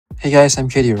Hey guys, I'm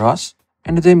JD Ross,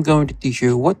 and today I'm going to teach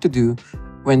you what to do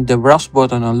when the browse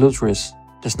button on Lutris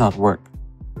does not work.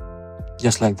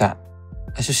 Just like that.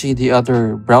 As you see, the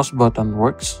other browse button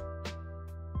works,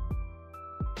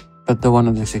 but the one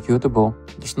on the executable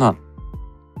does not.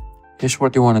 Here's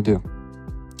what you want to do.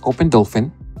 Open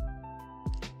Dolphin,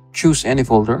 choose any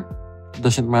folder,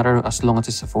 doesn't matter as long as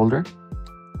it's a folder.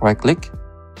 Right click,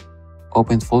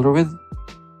 open folder with,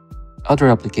 other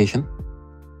application,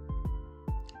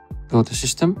 go to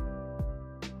System,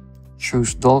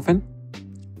 choose Dolphin,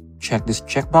 check this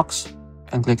checkbox,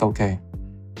 and click OK.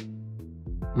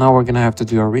 Now we're gonna have to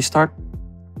do a restart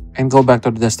and go back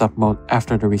to the desktop mode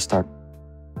after the restart.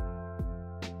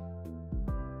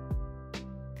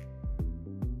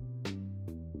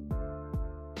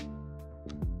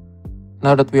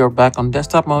 Now that we are back on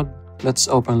desktop mode, let's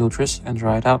open Lutris and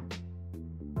try it out.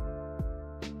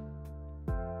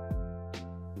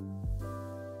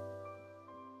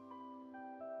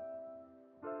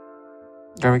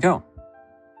 There we go.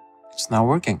 It's now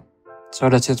working. So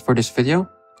that's it for this video.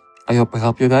 I hope I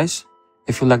helped you guys.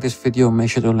 If you like this video, make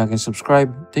sure to like and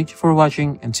subscribe. Thank you for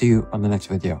watching and see you on the next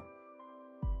video.